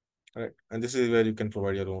 Right. And this is where you can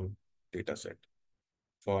provide your own data set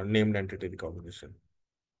for named entity recognition.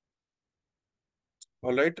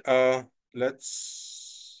 All right.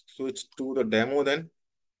 Let's switch to the demo then.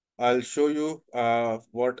 I'll show you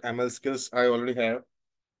what ML skills I already have.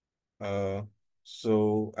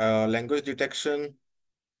 Language detection,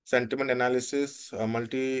 sentiment analysis,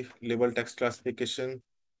 multi-level text classification,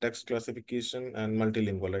 and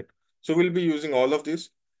multilingual, right? So we'll be using all of these.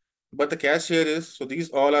 But the catch here is, so these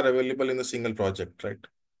all are available in the single project, right?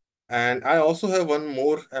 And I also have one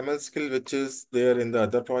more ML skill, which is there in the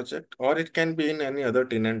other project, or it can be in any other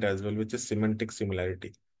tenant as well, which is semantic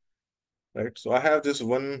similarity, right? So I have this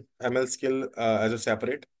one ML skill as a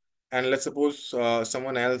separate, and let's suppose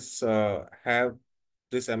someone else have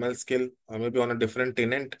this ML skill maybe on a different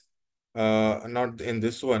tenant, not in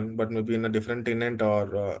this one, but maybe in a different tenant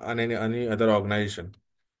or on any other organization.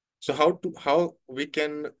 So how we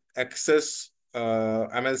can access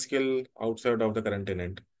ML skill outside of the current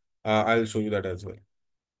tenant. I'll show you that as well.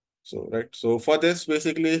 So, right. So for this,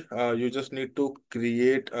 basically, you just need to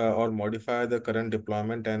create or modify the current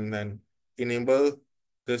deployment and then enable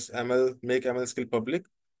this ML, make ML skill public.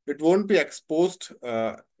 It won't be exposed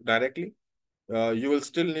directly. You will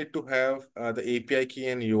still need to have the API key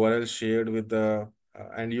and URL shared with the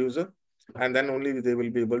end user, and then only they will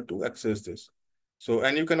be able to access this. So,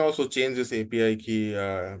 and you can also change this API key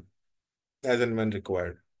as and when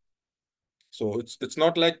required. So it's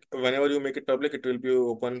not like whenever you make it public, it will be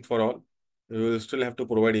open for all. You will still have to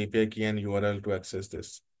provide API key and URL to access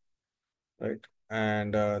this, right?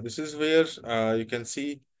 And this is where you can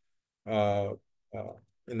see uh, uh,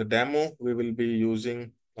 in the demo, we will be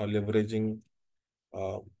using or leveraging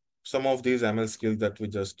uh, some of these ML skills that we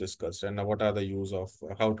just discussed, and what are the use of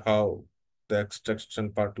how the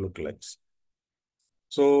extraction part look like.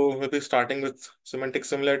 So maybe starting with semantic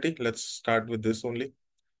similarity, let's start with this only.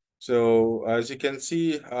 So as you can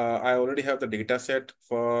see, I already have the data set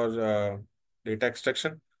for data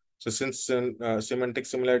extraction. So since semantic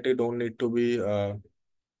similarity don't need to be,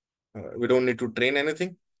 we don't need to train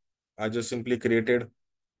anything. I just simply created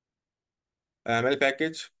a ML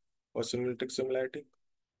package for semantic similarity.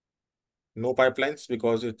 No pipelines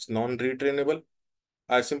because it's non-retrainable.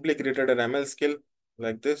 I simply created an ML skill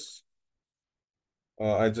like this.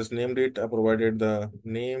 I just named it. I provided the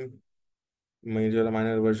name, major and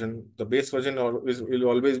minor version. The base version always will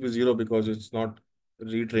always be zero because it's not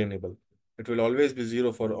retrainable. It will always be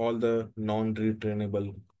zero for all the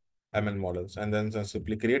non-retrainable ML models. And then just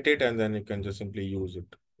simply create it and then you can just simply use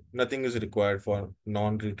it. Nothing is required for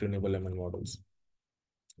non-retrainable ML models.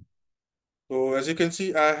 So as you can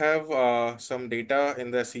see, I have some data in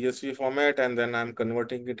the CSV format and then I'm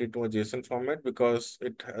converting it into a JSON format because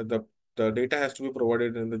the data has to be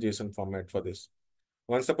provided in the JSON format for this.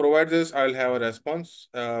 Once I provide this, I'll have a response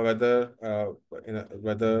whether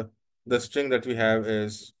the string that we have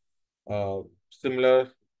is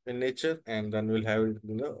similar in nature, and then we'll have it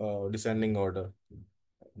in the descending order.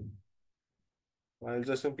 I'll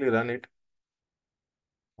just simply run it.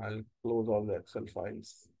 I'll close all the Excel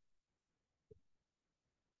files.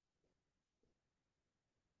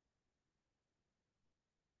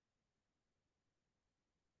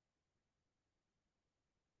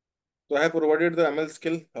 So I have provided the ML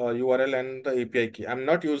skill URL and the API key. I'm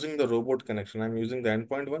not using the robot connection. I'm using the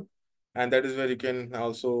endpoint one. And that is where you can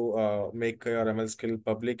also make your ML skill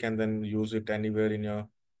public and then use it anywhere in your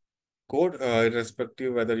code,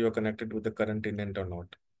 irrespective whether you're connected with the current intent or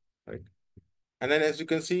not, right? And then as you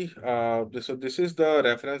can see, so this is the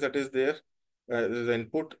reference that is there, the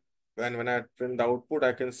input. And when I print the output,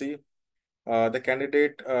 I can see the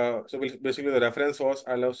candidate. So basically the reference was,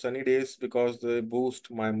 I love sunny days because they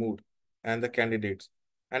boost my mood, and the candidates.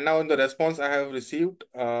 And now in the response, I have received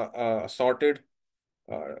a sorted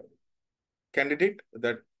uh, candidate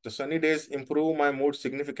that the sunny days improve my mood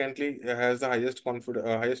significantly, has the highest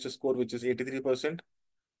score, which is 83%.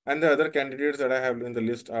 And the other candidates that I have in the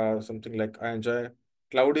list are something like I enjoy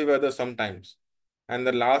cloudy weather sometimes. And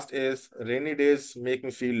the last is rainy days make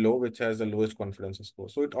me feel low, which has the lowest confidence score.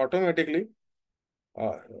 So it automatically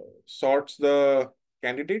uh, sorts the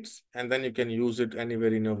candidates, and then you can use it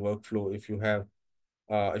anywhere in your workflow if you have,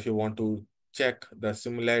 if you want to check the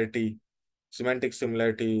similarity, semantic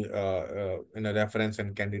similarity in a reference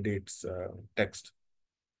and candidates text,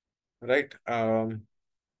 right? And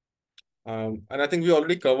I think we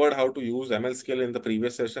already covered how to use ML skill in the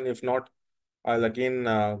previous session. If not, I'll again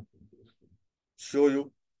show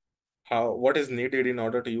you how what is needed in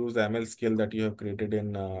order to use the ML skill that you have created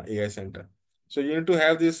in AI Center. So you need to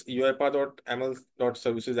have this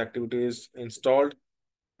UiPath.ml.services activities installed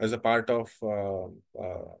as a part of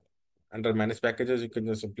under managed packages. You can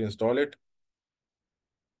just simply install it.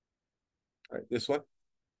 Right, this one.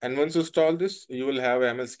 And once you install this, you will have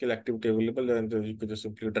ML skill activity available, and you can just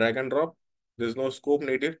simply drag and drop. There's no scope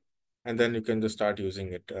needed, and then you can just start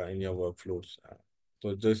using it in your workflows.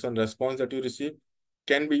 So JSON response that you receive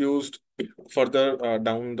can be used further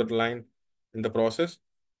down the line in the process,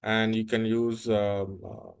 and you can use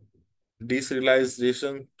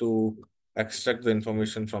deserialization to extract the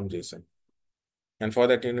information from JSON. And for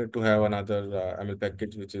that, you need to have another ML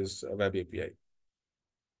package, which is a web API.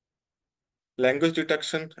 Language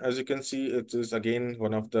detection, as you can see, it is again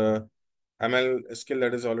one of the ML skill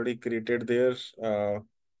that is already created there.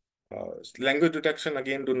 Language detection,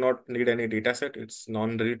 again, do not need any data set. It's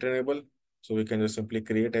non-retrainable. So we can just simply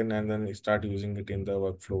create and then start using it in the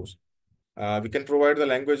workflows. We can provide the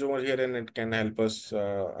language over here and it can help us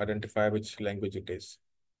identify which language it is.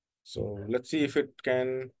 So let's see if it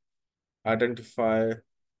can identify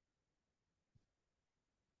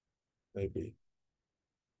maybe,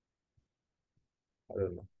 I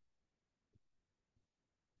don't know,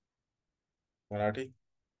 Marathi.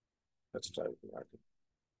 Let's try Marathi.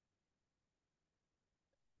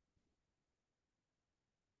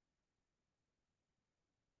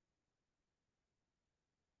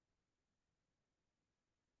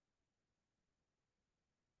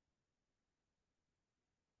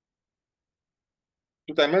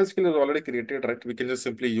 So the ML skill is already created, right? We can just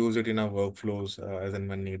simply use it in our workflows as and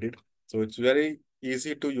when needed. So it's very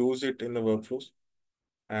easy to use it in the workflows,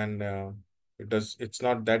 and it's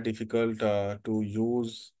not that difficult to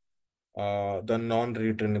use the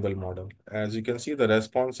non-retrainable model. As you can see, the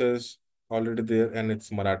response is already there and it's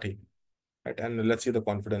Marathi, right? And let's see the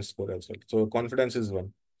confidence score as well. So confidence is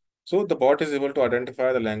 1. So the bot is able to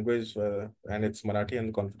identify the language and it's Marathi, and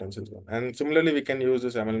the confidence is 1. And similarly, we can use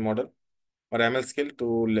this ML model or ML skill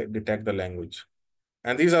to detect the language.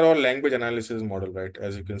 And these are all language analysis model, right?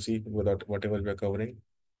 As you can see, without whatever we are covering.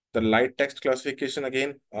 The light text classification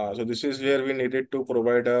again. So this is where we needed to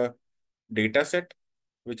provide a data set,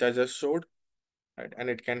 which I just showed, right? And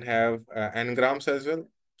it can have n-grams as well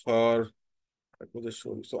for, let me just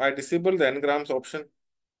show you. So I disabled the n-grams option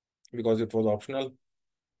because it was optional,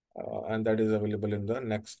 and that is available in the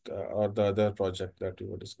next or the other project that we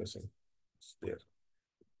were discussing. It's there.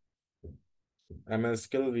 ML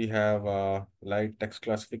skill, we have light text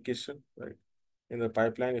classification, right? In the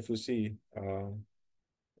pipeline, if you see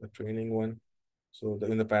the training one, so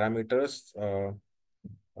in the parameters, uh,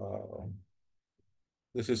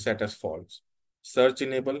 this is set as false. Search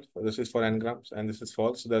enable, this is for n-grams, and this is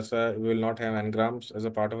false. So that's why we will not have n-grams as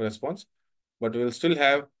a part of response, but we will still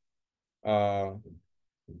have uh,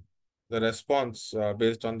 the response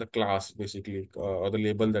based on the class, basically, or the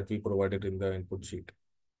label that we provided in the input sheet.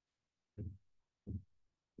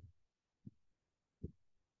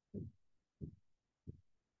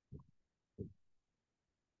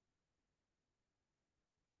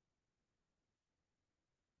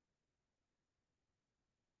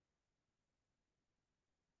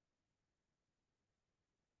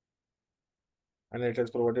 And it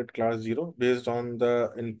has provided class 0 based on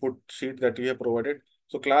the input sheet that we have provided.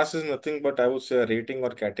 So class is nothing but, I would say, a rating or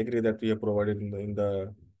category that we have provided in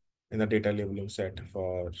the data labeling set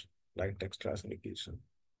for light text classification.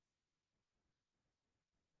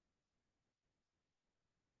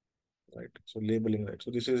 Right. So labeling, right.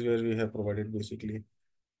 So this is where we have provided basically.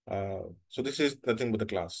 So this is nothing but the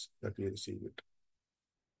class that we receive it.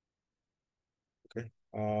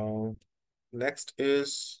 Okay. Next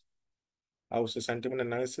is, I would say, sentiment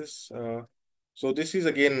analysis. So this is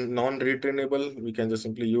again non-retrainable. We can just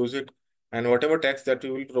simply use it. And whatever text that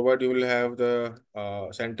we will provide, you will have the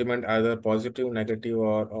sentiment either positive, negative,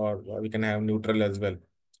 or we can have neutral as well.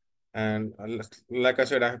 And like I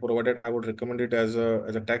said, I have provided, I would recommend it as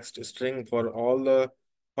a text string for all the,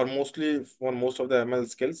 for mostly for most of the ML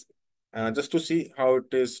skills, just to see how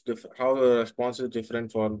it is, how the response is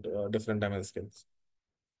different for different ML skills,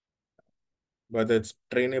 whether it's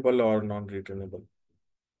trainable or non-retrainable.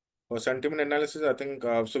 For sentiment analysis, I think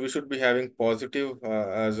so we should be having positive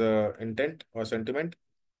as a intent or sentiment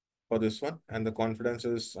for this one, and the confidence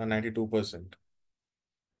is 92%,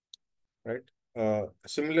 right?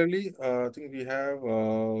 Similarly, I think we have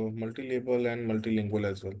multi-label and multilingual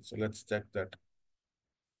as well. So let's check that.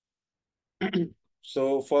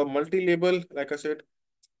 So for multi-label, like I said,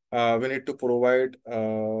 we need to provide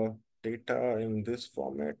data in this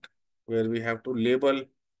format where we have to label,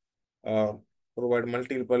 uh, provide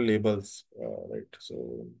multiple labels, right?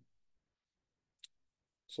 So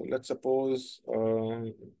let's suppose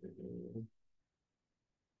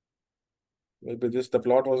maybe the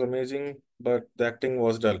plot was amazing, but the acting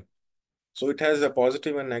was dull. So it has a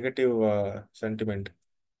positive and negative sentiment.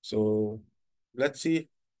 So let's see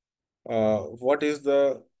what is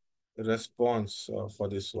the response for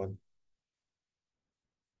this one.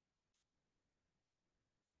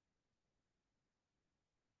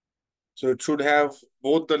 So it should have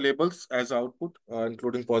both the labels as output,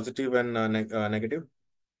 including positive and negative.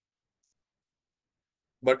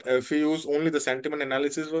 But if we use only the sentiment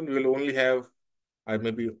analysis one, we will only have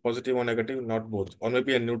maybe positive or negative, not both, or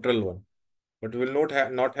maybe a neutral one. But we will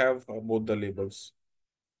not have both the labels.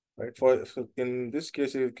 Right. So in this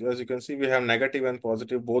case, as you can see, we have negative and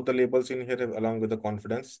positive, both the labels in here along with the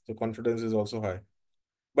confidence. The confidence is also high.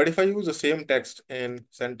 But if I use the same text in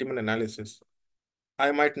sentiment analysis,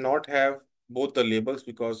 I might not have both the labels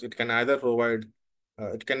because it can provide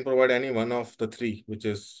any one of the three, which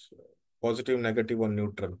is positive, negative, or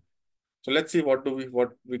neutral. So let's see what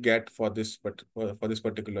we get for this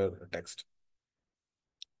particular text.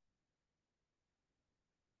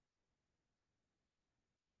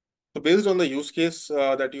 So based on the use case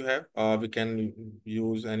that you have, we can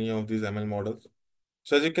use any of these ML models.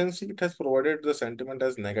 So as you can see, it has provided the sentiment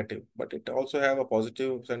as negative, but it also have a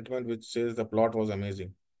positive sentiment which says the plot was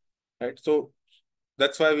amazing, right? So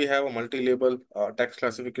that's why we have a multi-label text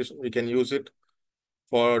classification. We can use it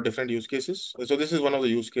for different use cases. So this is one of the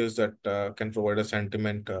use cases that can provide a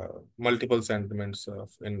sentiment, multiple sentiments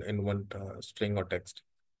in one string or text.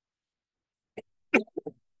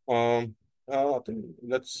 Um, I think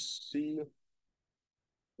let's see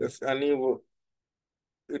if any.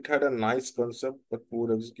 It had a nice concept, but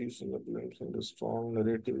poor execution of the strong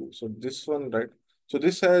narrative. So this one, right? So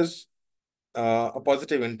this has a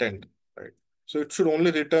positive intent, right? So it should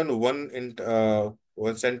only return one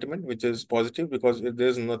sentiment, which is positive, because if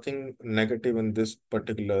there's nothing negative in this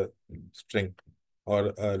particular string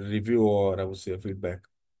or a review, or I would say a feedback.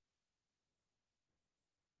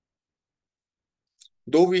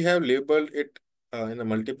 Though we have labeled it in a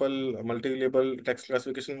multi-label text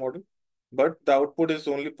classification model, but the output is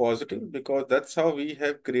only positive because that's how we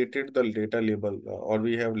have created the data label, or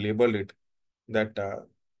we have labeled it that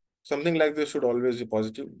something like this should always be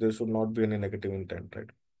positive. There should not be any negative intent, right?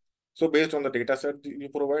 So based on the data set you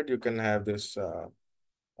provide, you can have this uh,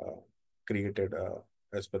 created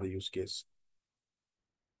as per the use case.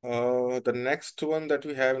 The next one that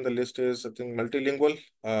we have in the list is, I think, multilingual,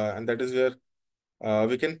 and that is where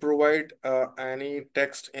we can provide any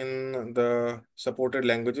text in the supported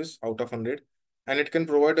languages out of 100, and it can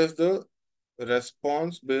provide us the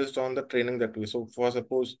response based on the training that we. So for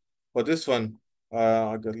suppose for this one,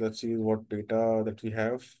 let's see what data that we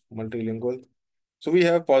have, multilingual. So we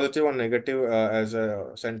have positive or negative as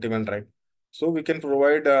a sentiment, right? So we can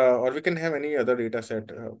provide or we can have any other data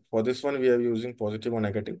set. For this one, we are using positive or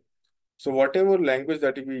negative. So whatever language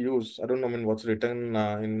that we use, I don't know, I mean, what's written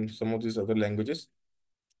in some of these other languages,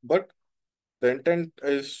 but the intent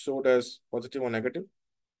is showed as positive or negative.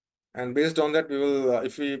 And based on that, we will,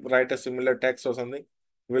 if we write a similar text or something,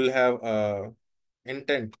 we'll have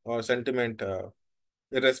intent or sentiment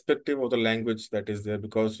irrespective of the language that is there,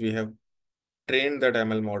 because we have trained that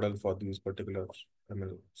ML model for these particular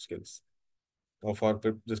ML skills or for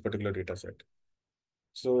this particular data set.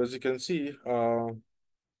 So as you can see,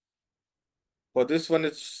 for this one,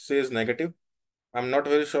 it says negative. I'm not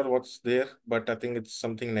very sure what's there, but I think it's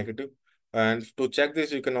something negative. And to check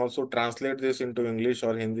this, you can also translate this into English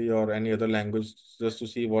or Hindi or any other language just to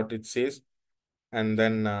see what it says. And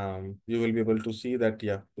then you will be able to see that,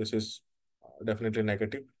 yeah, this is definitely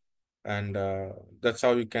negative. And that's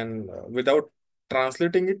how you can, without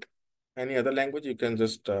translating it any other language, you can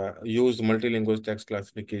just use multilingual text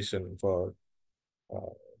classification for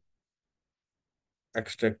uh,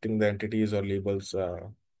 extracting the entities or labels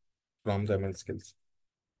from the ML skills.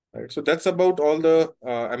 Right. So that's about all the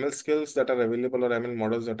ML skills that are available, or ML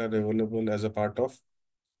models that are available as a part of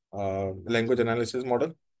language analysis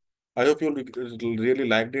model. I hope you really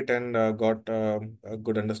liked it and got a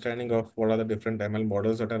good understanding of what are the different ML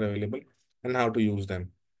models that are available and how to use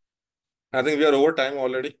them. I think we are over time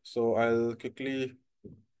already, so I'll quickly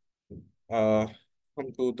uh,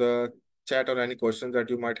 come to the chat or any questions that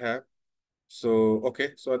you might have. So,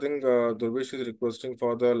 okay, so I think Durvish is requesting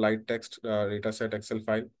for the light text dataset Excel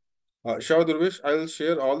file. Sure, Durvish, I'll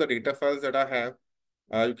share all the data files that I have.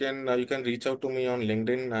 You can reach out to me on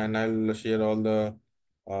LinkedIn, and I'll share all the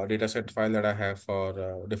dataset file that I have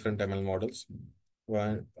for different ML models.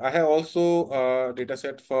 Well, I have also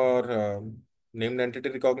dataset for named entity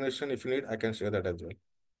recognition. If you need, I can share that as well.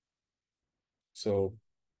 So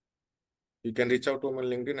you can reach out to me on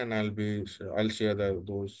LinkedIn, and I'll share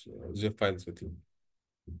those zip files with you.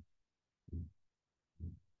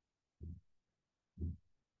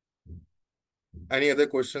 Any other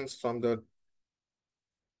questions from the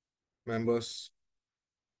members?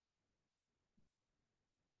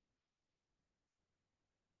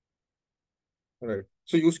 Right.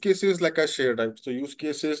 So use cases like I shared, right? So use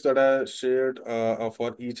cases that I shared are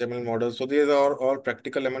for each ML model. So these are all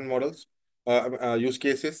practical ML models, use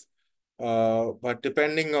cases. But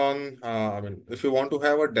depending on, I mean, if you want to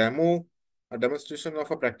have a demonstration of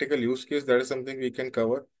a practical use case, that is something we can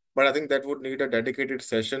cover. But I think that would need a dedicated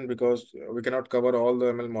session, because we cannot cover all the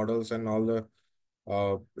ML models and all the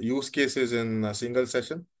use cases in a single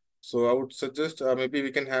session. So I would suggest maybe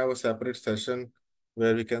we can have a separate session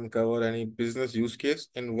where we can cover any business use case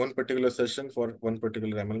in one particular session for one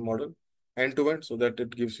particular ML model end to end, so that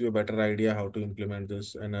it gives you a better idea how to implement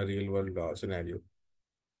this in a real world scenario.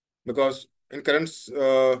 Because in current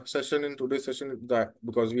session, in today's session, that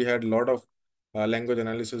because we had a lot of language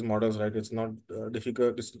analysis models, right? It's not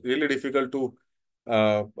difficult. It's really difficult to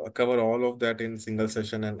cover all of that in single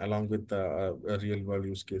session and along with a real world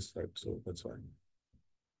use case, right? So that's why.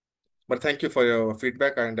 But thank you for your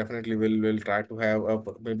feedback, and definitely will try to have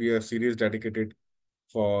maybe a series dedicated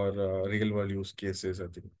for real world use cases. I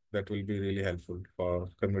think that will be really helpful for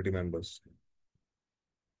community members.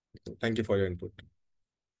 So thank you for your input.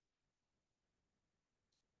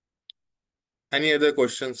 Any other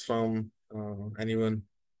questions from anyone?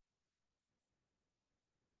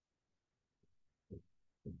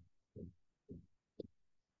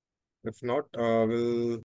 If not, we'll